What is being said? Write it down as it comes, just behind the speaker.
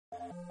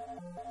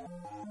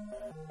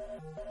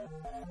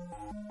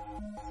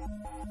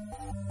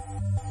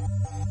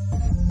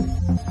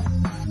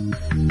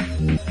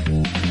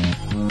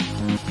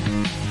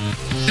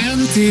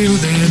Until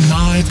the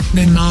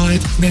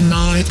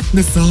night,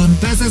 the sun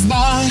passes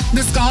by,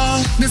 the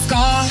sky,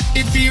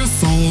 it feels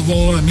so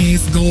warm,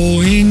 it's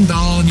going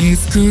down,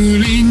 it's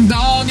cooling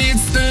down,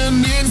 it's the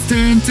moon's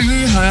turn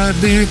to have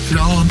the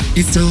crown.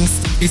 It's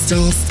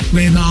just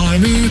when I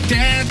look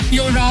at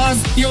your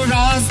eyes,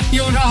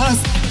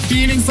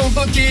 feeling so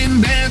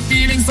fucking bad,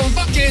 feeling so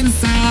fucking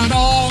sad,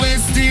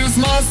 always steals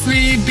my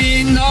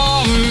sleeping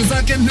hours.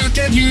 I can look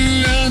at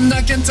you and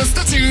I can just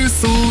touch you,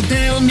 so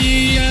tell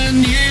me a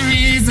new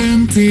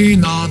reason to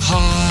not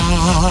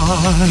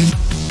hide.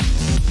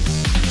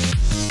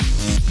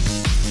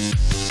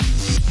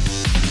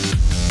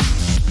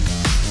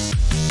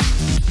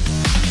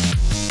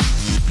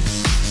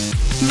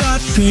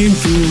 That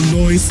painful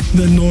noise,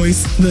 the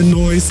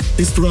noise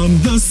is from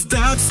the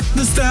stabs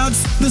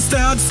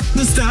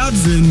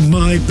in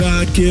my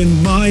back,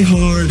 in my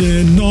heart,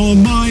 in all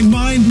my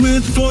mind,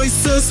 with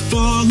voices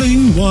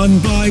falling one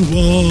by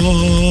one.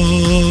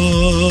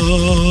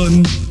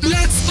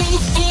 Let's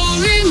both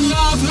fall in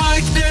love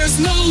like there's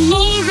no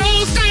more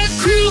of that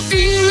cruel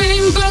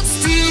feeling, but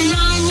still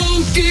I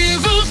won't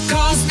give up,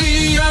 cause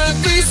the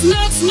earth is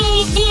not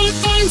small for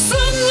find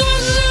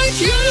someone like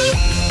you.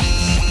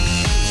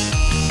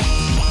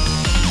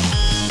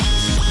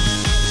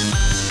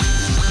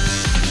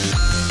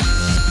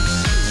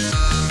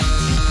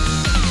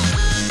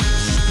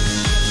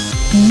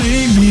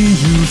 Maybe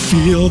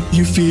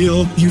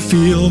you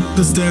feel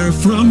the stare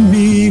from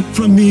me,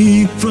 for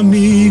me.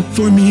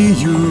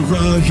 You're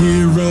a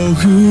hero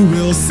who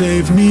will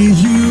save me.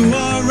 You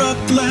are a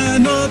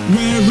planet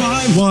where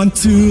I want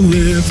to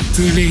live.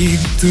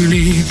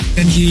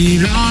 And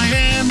here I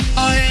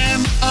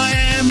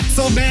am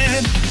so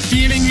bad,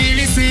 feeling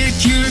really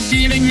secure,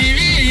 feeling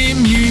really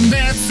immune.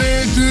 That's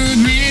a good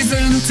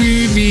reason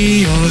to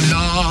be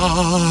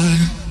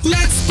alive.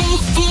 Let's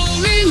both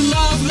fall in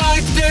love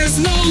like there's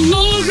no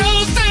more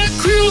of that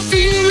cruel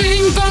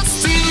feeling, but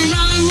still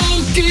I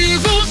won't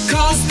give up,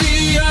 cause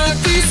the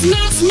earth is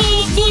not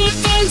small for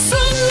find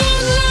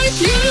someone like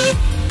you.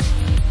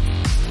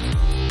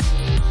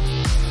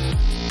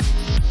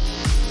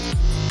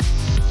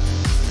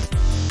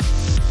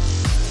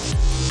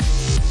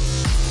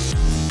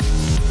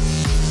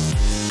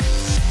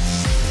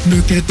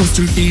 Look at those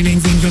true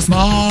feelings in your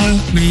smile.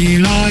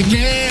 Will I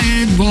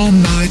get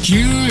one like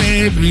you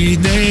every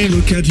day?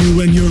 Look at you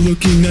when you're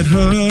looking at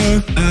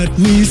her. At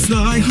least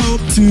I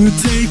hope to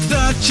take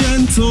that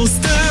gentle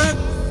step.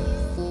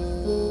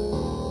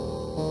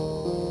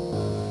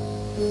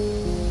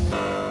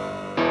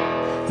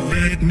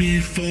 Let me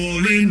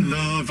fall in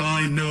love,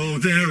 I know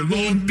there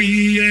won't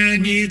be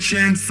any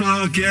chance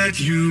I'll get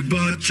you,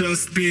 but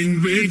just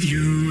being with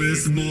you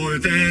is more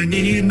than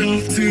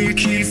enough to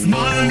keep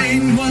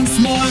smiling once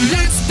more.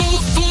 Let's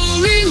both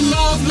fall in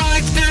love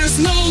like there's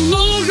no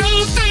more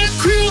of that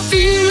cruel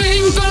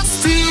feeling, but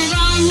still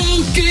I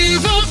won't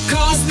give up,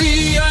 cause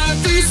the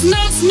earth is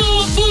not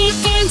small for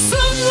find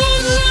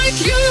someone like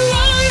you.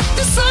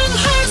 The sun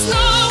has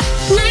now,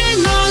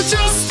 when I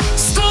just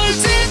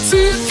started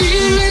to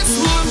feel its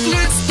warmth.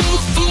 Let's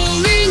both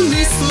fall in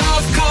this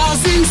love,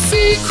 cause in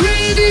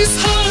secret is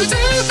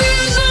harder.